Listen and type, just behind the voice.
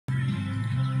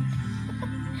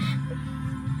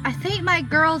I think my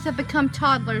girls have become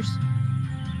toddlers.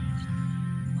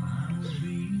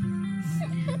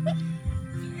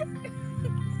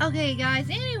 Okay, guys,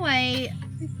 anyway,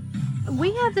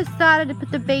 we have decided to put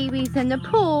the babies in the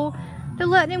pool to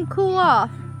let them cool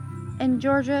off. And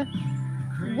Georgia,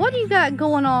 what do you got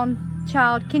going on,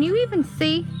 child? Can you even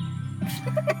see?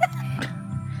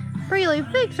 Really,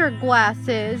 fix her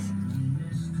glasses.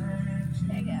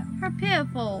 There you go. Her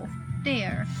piffle.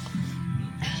 There.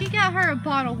 She got her a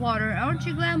bottle of water. Aren't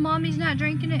you glad Mommy's not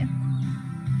drinking it?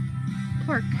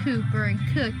 Poor Cooper and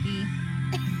Cookie.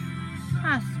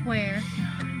 I swear.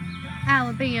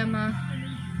 Alabama.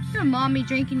 Your mommy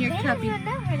drinking your They cuppy. don't even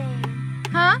know her name.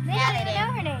 Huh? They don't even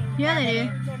know her name. Yeah, they do.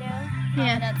 They do?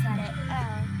 Yeah. That's not it.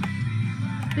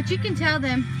 Oh. But you can tell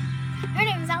them Her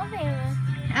name's Alabama.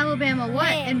 Alabama what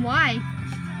When? and why.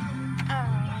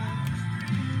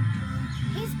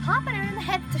 He's popping her in the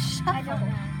head with the shovel. I don't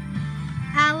know.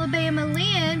 Alabama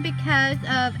Lynn because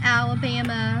of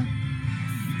Alabama.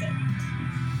 State.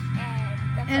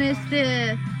 And it's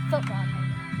the football name.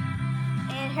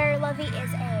 And her Lovey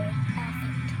is a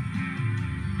athlete.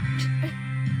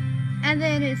 and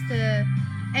then it's the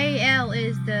AL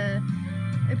is the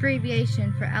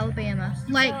abbreviation for Alabama.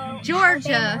 Like So,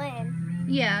 Georgia. Alabama Lynn,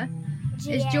 Yeah.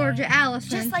 Is GA. Georgia Allison.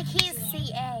 Just like he's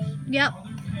CA Yep.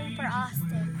 for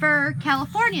Austin. For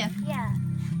California. Yeah.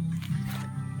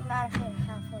 Not a fan of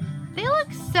California. They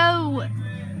look so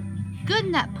good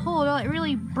in that pool. They're like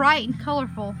really bright and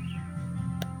colorful.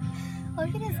 Look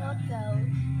at his look though.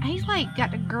 He's like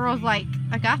got the girls like,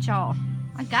 I got y'all.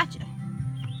 I got you.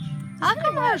 How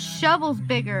come her shovel's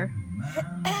bigger?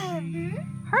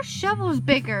 Her shovel's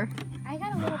bigger. I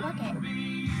got a little bucket.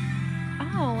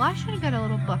 Oh, I should have got a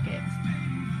little bucket.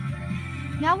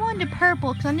 Now I wanted the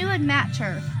purple because I knew it'd match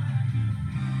her.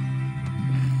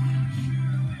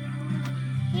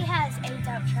 He has a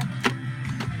dump truck.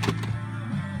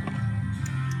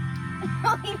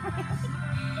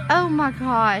 Oh my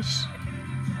gosh.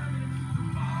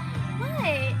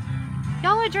 What?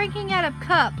 Y'all are drinking out of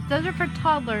cups. Those are for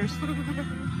toddlers.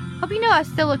 Hope you know a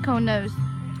silicone nose.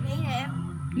 Yeah.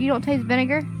 You don't taste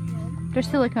vinegar? They're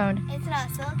silicone. It's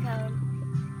not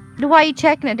silicone. Then why are you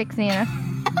checking it, Dixiana?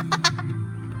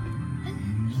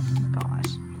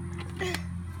 Gosh.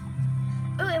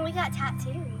 Ooh, and we got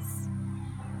tattoos.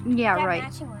 Yeah, They're right.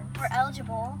 matching ones. We're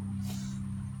eligible.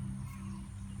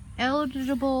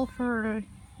 Eligible for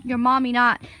your mommy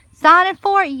not signing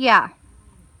for it? Yeah.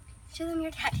 Show them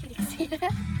your tattoo, Christina.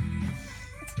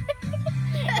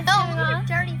 Oh, your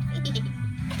dirty feet.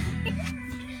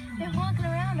 They're walking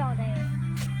around all day.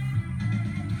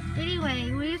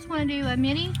 Anyway, we just want to do a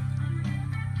mini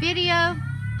video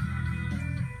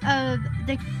of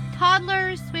the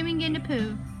toddlers swimming in the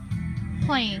pool,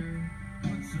 playing.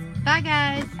 Bye,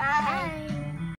 guys. Bye.